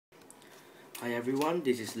Hi everyone,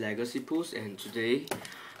 this is Legacy Pools, and today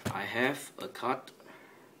I have a card.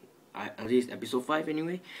 This is episode 5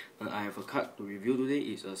 anyway. I have a card to review today.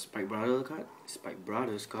 It's a Spike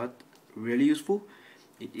Brothers card. Really useful.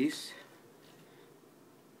 It is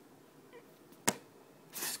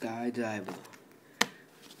Skydiver.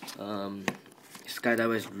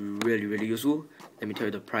 Skydiver is really useful. Let me tell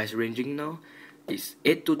you the price ranging now. It's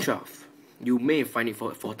 8 to 12. You may find it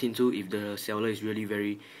for 14 too if the seller is really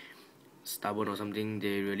very stubborn or something.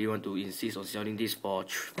 They really want to insist on selling this for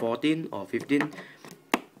 14 or 15,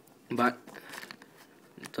 but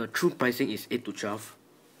the true pricing is 8 to 12.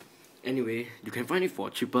 Anyway, you can find it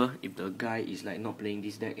for cheaper if the guy is like not playing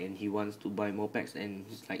this deck and he wants to buy more packs and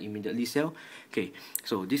he's like immediately sell. Okay,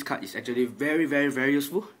 so this card is actually very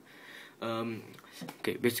useful.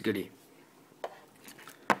 Okay, basically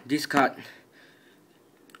this card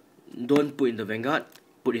don't put in the Vanguard,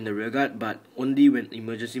 put in the rear guard, but only when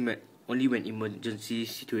emergency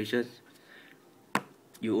situations.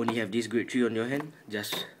 You only have this grade 3 on your hand,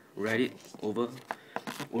 just write it over.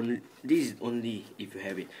 This is only if you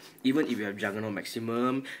have it. Even if you have Juggernaut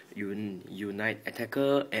Maximum, Unite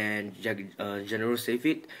Attacker, and General Save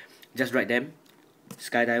It, just write them.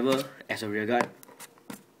 Skydiver as a rear guard.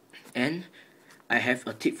 And I have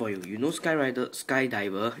a tip for you. You know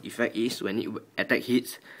Skydiver effect is when it attack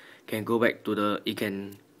hits, can go back to the, it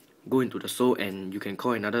can go into the soul and you can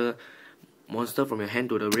call another monster from your hand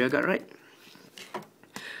to the rear guard, right?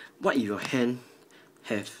 What if your hand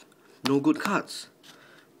have no good cards?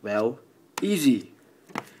 Well, easy.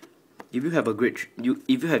 If you have a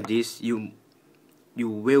if you have this, you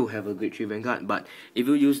will have a grade 3 Vanguard. But if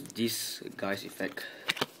you use this guy's effect,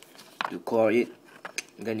 you call it,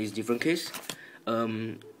 then it's different case.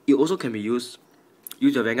 It also can be use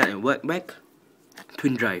your Vanguard and work back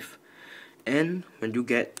Twin Drive. And when you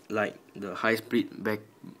get like the high split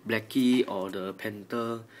Blackie or the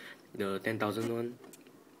Panther, the 10,000 one,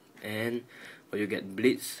 and or you get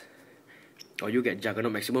Blitz, or you get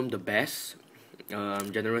Juggernaut Maximum, the best.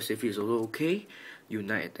 General Safety is also okay.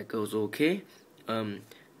 Unite Attacker also okay. And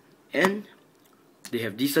they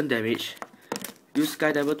have decent damage. Use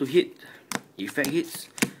Skydiver to hit. Effect hits.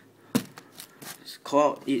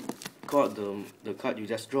 Call the card you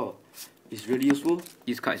just draw. It's really useful.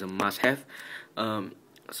 This card is a must-have.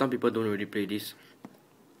 Some people don't really play this.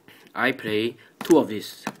 I play 2 of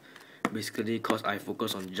these, basically because I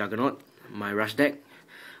focus on Juggernaut, my rush deck.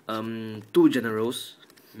 2 Generals,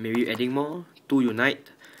 maybe adding more. 2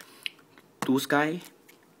 Unite, 2 Sky,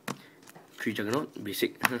 3 Juggernaut,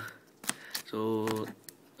 basic. So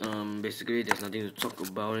basically there's nothing to talk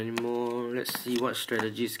about anymore. Let's see what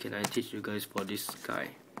strategies can I teach you guys for this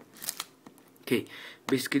guy. Okay,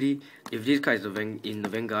 basically, if this card is in the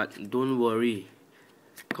Vanguard, don't worry,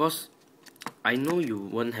 cause I know you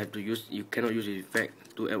won't have to use, you cannot use the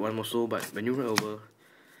effect to add 1 more soul, but when you run over,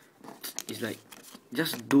 it's like,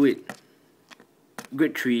 just do it.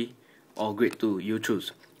 Grade 3 or grade 2, you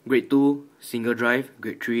choose. Grade 2, single drive.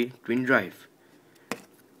 Grade 3, twin drive.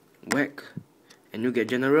 Whack, and you get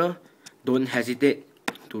General. Don't hesitate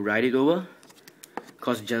to ride it over,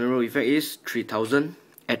 cause General effect is 3000.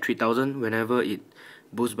 At 3000 whenever it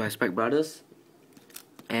boosts by Spike Brothers,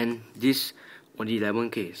 and this only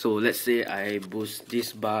 11k. So let's say I boost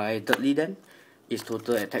this by thirdly, then its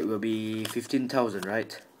total attack will be 15,000,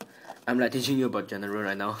 right? I'm like teaching you about General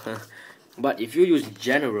right now. But if you use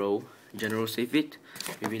General Save It,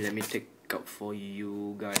 maybe let me take out for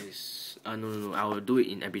you guys. No, I will do it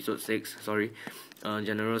in episode 6. Sorry.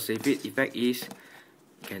 General Save It effect is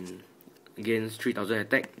can gain 3000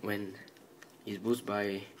 attack when is boosted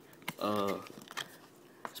by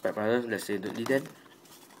Spike Brothers. Let's say the then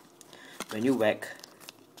when you whack,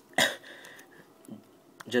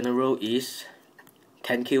 General is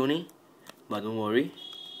 10k only, but don't worry.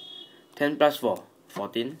 10 plus 4,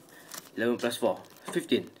 14. 11 plus 4,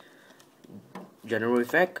 15. General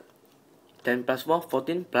effect, 10 plus 4,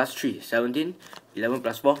 14 plus 3, 17. 11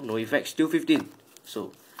 plus 4, no effect, still 15.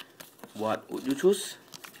 So what would you choose?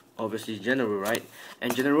 Obviously General, right?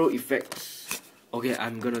 And General effects, okay,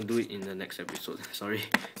 I'm gonna do it in the next episode. Sorry.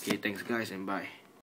 Okay, thanks guys and bye.